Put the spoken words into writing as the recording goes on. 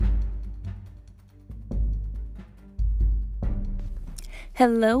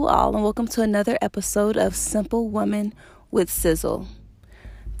Hello, all, and welcome to another episode of Simple Woman with Sizzle.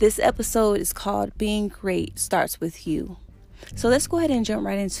 This episode is called Being Great Starts With You. So let's go ahead and jump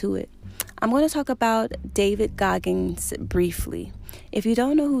right into it. I'm going to talk about David Goggins briefly. If you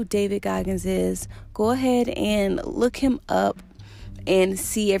don't know who David Goggins is, go ahead and look him up and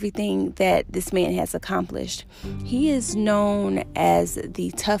see everything that this man has accomplished. He is known as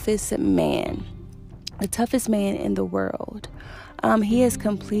the toughest man in the world. He has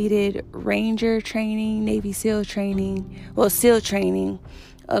completed Ranger training, Navy SEAL training, SEAL training,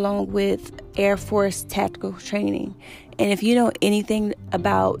 along with Air Force tactical training. And if you know anything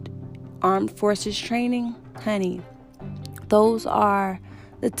about Armed Forces training, honey, those are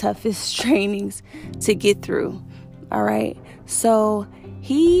the toughest trainings to get through. All right. So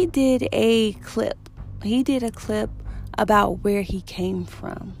he did a clip about where he came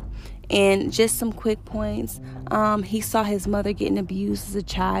from. And just some quick points. He saw his mother getting abused as a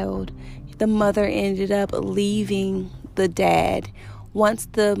child. The mother ended up leaving the dad. Once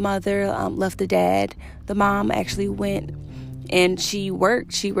the mother left the dad, the mom actually went and she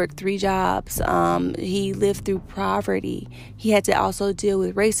worked 3 jobs. He lived through poverty. He had to also deal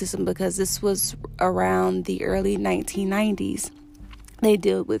with racism because this was around the early 1990s. They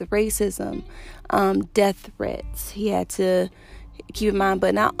dealt with racism, death threats. He had to keep in mind,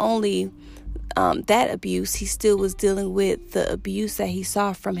 but not only that abuse, he still was dealing with the abuse that he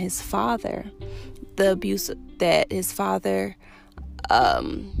saw from his father, the abuse that his father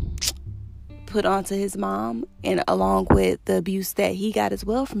put onto his mom, and along with the abuse that he got as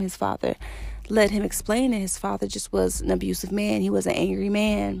well from his father. Let him explain that his father just was an abusive man. He was an angry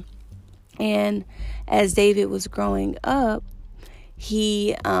man. And as David was growing up,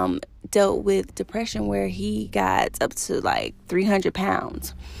 he dealt with depression where he got up to like 300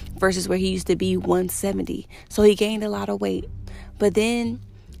 pounds versus where he used to be 170. So he gained a lot of weight. But then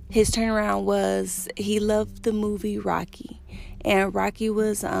his turnaround was he loved the movie Rocky. And Rocky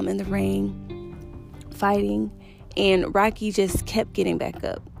was in the ring fighting. And Rocky just kept getting back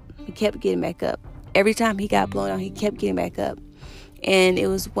up. He kept getting back up. Every time he got blown out, he kept getting back up. And it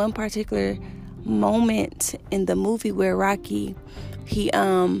was one particular moment in the movie where Rocky,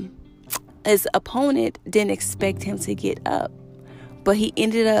 his opponent didn't expect him to get up, but he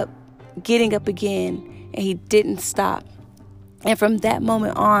ended up getting up again, and he didn't stop. And from that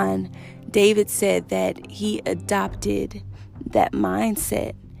moment on, David said that he adopted that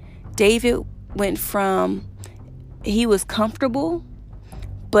mindset. David went from, he was comfortable,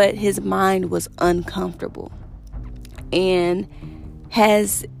 but his mind was uncomfortable. And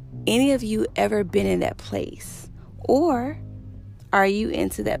has any of you ever been in that place? Or are you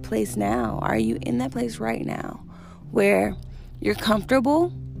into that place now? Are you in that place right now where you're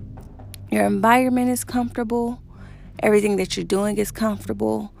comfortable? Your environment is comfortable. Everything that you're doing is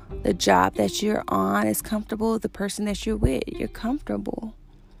comfortable. The job that you're on is comfortable. The person that you're with, you're comfortable.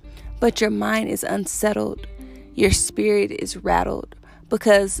 But your mind is unsettled. Your spirit is rattled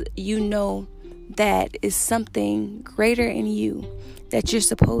because you know that is something greater in you that you're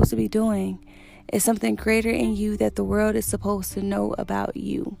supposed to be doing. It's something greater in you that the world is supposed to know about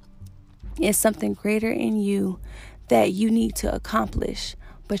you. It's something greater in you that you need to accomplish,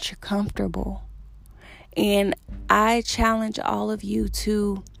 but you're comfortable. And I challenge all of you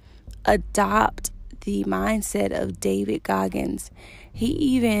to adopt the mindset of David Goggins. He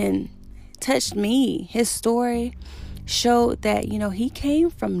even touched me. His story showed that, he came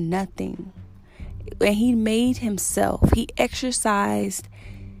from nothing. And he made himself. He exercised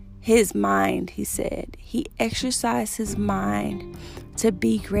his mind, he said. He exercised his mind to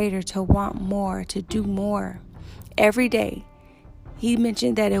be greater, to want more, to do more every day. He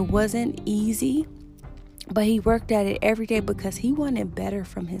mentioned that it wasn't easy, but he worked at it every day because he wanted better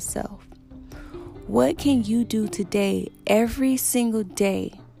from himself. What can you do today, every single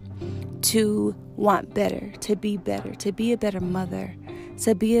day, to want better, to be a better mother,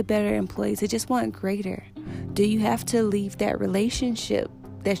 to be a better employee, to just want greater? Do you have to leave that relationship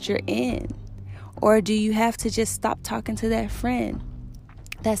that you're in? Or do you have to just stop talking to that friend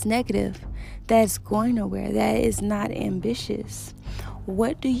that's negative, that's going nowhere, that is not ambitious?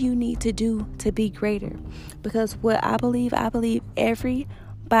 What do you need to do to be greater? Because what I believe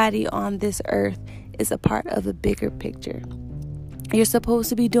everybody on this earth is a part of a bigger picture. You're supposed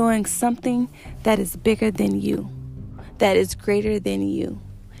to be doing something that is bigger than you, that is greater than you.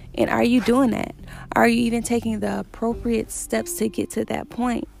 And are you doing that? Are you even taking the appropriate steps to get to that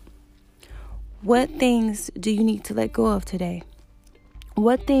point? What things do you need to let go of today?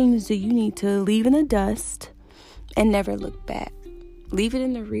 What things do you need to leave in the dust and never look back? Leave it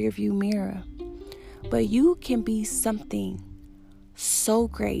in the rearview mirror. But you can be something so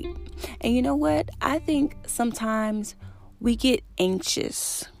great. And you know what? I think sometimes we get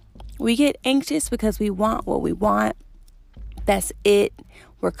anxious. We get anxious because we want what we want. That's it.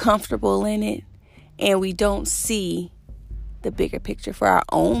 We're comfortable in it. And we don't see the bigger picture for our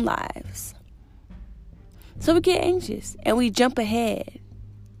own lives. So we get anxious and we jump ahead.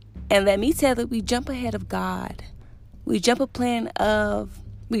 And let me tell you, we jump ahead of God. We jump ahead of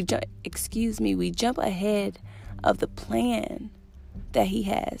the plan that He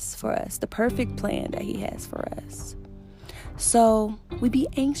has for us, the perfect plan that He has for us. So we be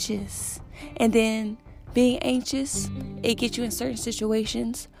anxious. And then being anxious, it gets you in certain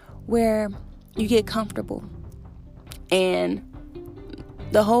situations where you get comfortable. And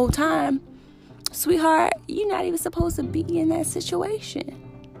the whole time, sweetheart, you're not even supposed to be in that situation.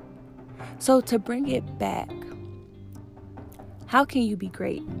 So to bring it back, how can you be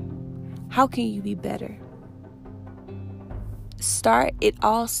great? How can you be better? It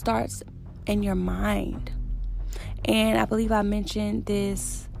all starts in your mind. And I believe I mentioned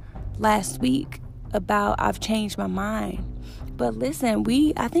this last week about I've changed my mind. But listen,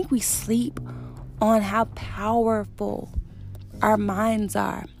 I think we sleep on how powerful our minds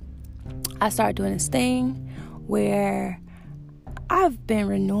are. I started doing this thing where I've been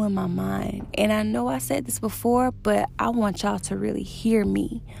renewing my mind. And I know I said this before, but I want y'all to really hear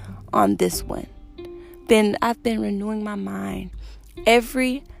me on this one. I've been renewing my mind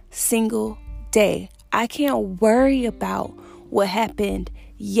every single day. I can't worry about what happened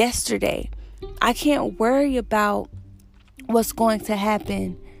yesterday. I can't worry about what's going to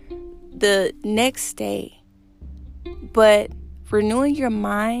happen the next day. But renewing your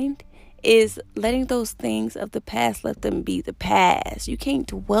mind is letting those things of the past, let them be the past. You can't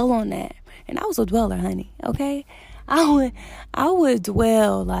dwell on that. And I was a dweller, honey. Okay, I would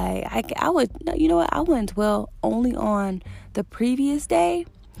dwell I wouldn't dwell only on the previous day,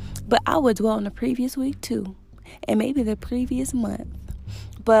 but I would dwell on the previous week too, and maybe the previous month.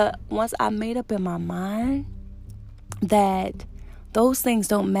 But once I made up in my mind that those things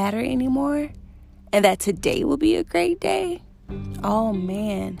don't matter anymore, and that today will be a great day, oh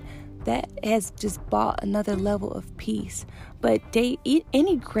man, that has just brought another level of peace. But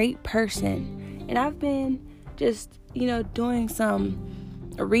any great person, and I've been just, doing some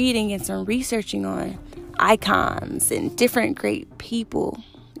reading and some researching on icons and different great people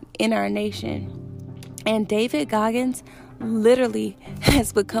in our nation. And David Goggins literally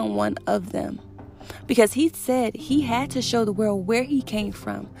has become one of them. Because he said he had to show the world where he came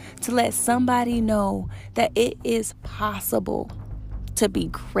from to let somebody know that it is possible to be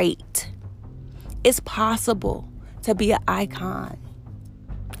great. It's possible to be an icon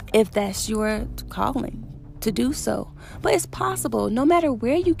if that's your calling to do so. But it's possible no matter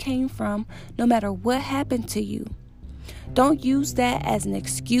where you came from, no matter what happened to you. Don't use that as an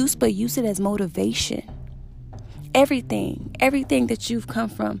excuse, but use it as motivation. Everything that you've come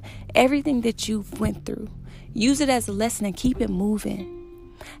from, everything that you've went through, use it as a lesson and keep it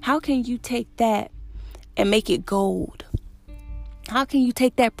moving. How can you take that and make it gold? How can you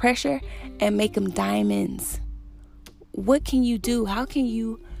take that pressure and make them diamonds? What can you do? How can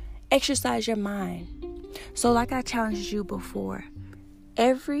you exercise your mind? So like I challenged you before,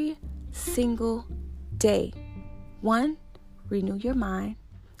 every single day, 1, renew your mind,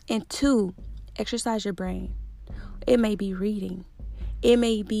 and 2, exercise your brain. It may be reading. It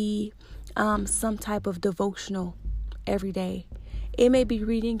may be some type of devotional every day. It may be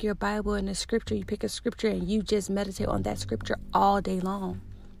reading your Bible and the scripture. You pick a scripture and you just meditate on that scripture all day long.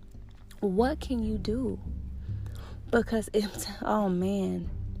 What can you do? Because oh man.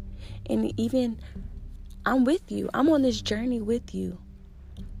 And even I'm with you. I'm on this journey with you.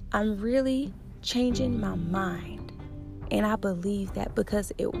 I'm really changing my mind. And I believe that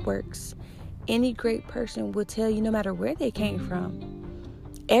because it works. Any great person will tell you no matter where they came from.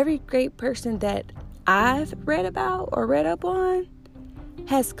 Every great person that I've read about or read up on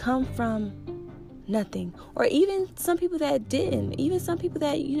has come from nothing. Or even some people that didn't. Even some people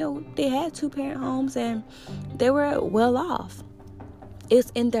that, they had 2-parent homes and they were well off.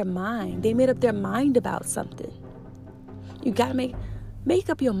 It's in their mind. They made up their mind about something. You got to make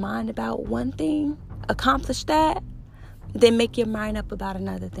up your mind about one thing, accomplish that, then make your mind up about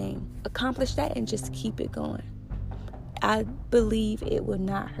another thing. Accomplish that and just keep it going. I believe it will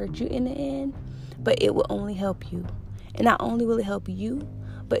not hurt you in the end, but it will only help you. And not only will it help you,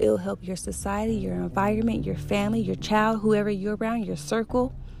 but it will help your society, your environment, your family, your child, whoever you're around, your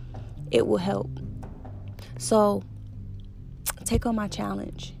circle. It will help. So take on my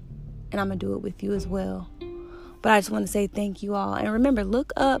challenge, and I'm going to do it with you as well. But I just want to say thank you all. And remember,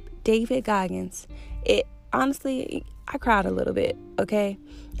 look up David Goggins. honestly, I cried a little bit, okay?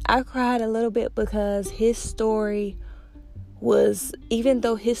 I cried a little bit because his story was, even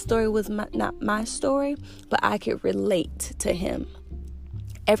though his story was not my story, but I could relate to him.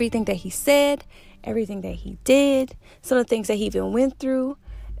 Everything that he said, everything that he did, some of the things that he even went through,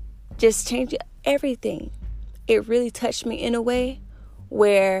 just changed everything. It really touched me in a way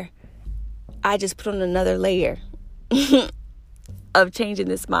where I just put on another layer of changing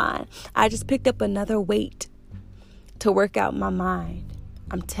this mind. I just picked up another weight to work out my mind.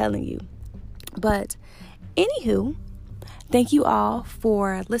 I'm telling you. But anywho, thank you all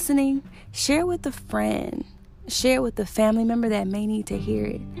for listening. Share with a friend. Share with a family member that may need to hear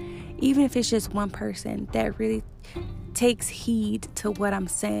it. Even if it's just one person that really takes heed to what I'm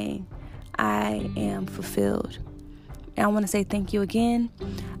saying, I am fulfilled. And I want to say thank you again.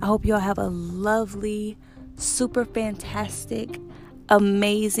 I hope you all have a lovely, super fantastic,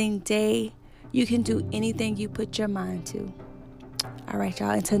 amazing day. You can do anything you put your mind to. All right,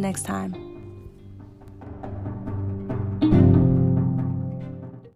 y'all. Until next time.